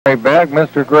Right back,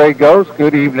 Mr. Gray Ghost.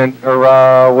 Good evening, or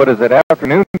what is it,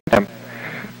 afternoon time.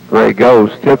 Gray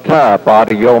Ghost, tip top,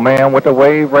 Audio Man with the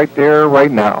wave right there,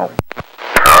 right now.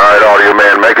 Alright, Audio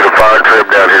Man, making a fine trip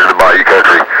down here to the Bayou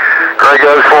Country. Gray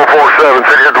Ghost 447,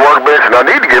 sitting here at the workbench, and I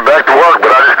need to get back to work,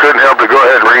 but I just couldn't help to go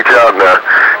ahead and reach out and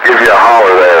give you a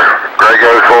holler there. Gray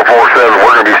Ghost 447,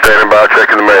 we're going to be standing by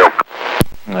checking the mail.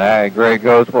 All right, Gray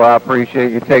Ghost, well, I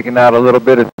appreciate you taking out a little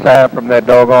bit of time from that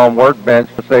doggone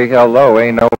workbench to say hello.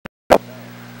 Ain't no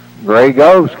Gray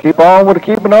Ghost, keep on with the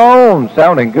keeping on.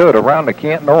 Sounding good around the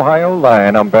Canton, Ohio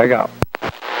line. I'm back out.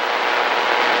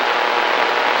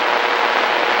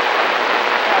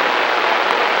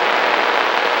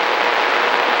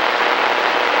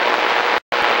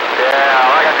 Yeah,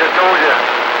 like I just told you.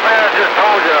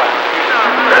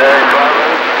 Hey, Father,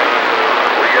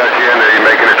 we got you in there. You're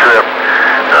making a trip.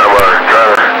 I'm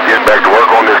trying to get back to work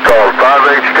on this call.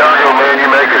 5-8 Chicago, man, you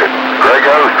making it. Gray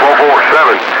Ghost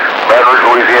 447, Baton Rouge,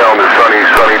 Louisiana on this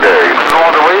sunny day. You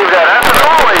want to leave that? That's an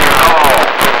always call.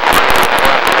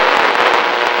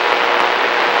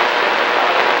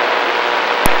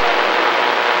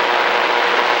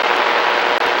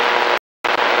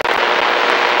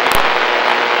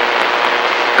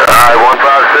 Alright,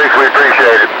 156, we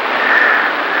appreciate it.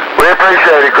 We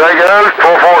appreciate it. Gray Ghost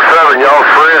 447,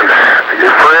 y'all's friend.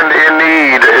 Your friend in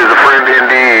need is a friend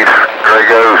indeed. Gray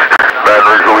Ghost, Baton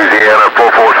Rouge, Louisiana,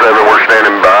 447, we're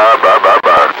standing by.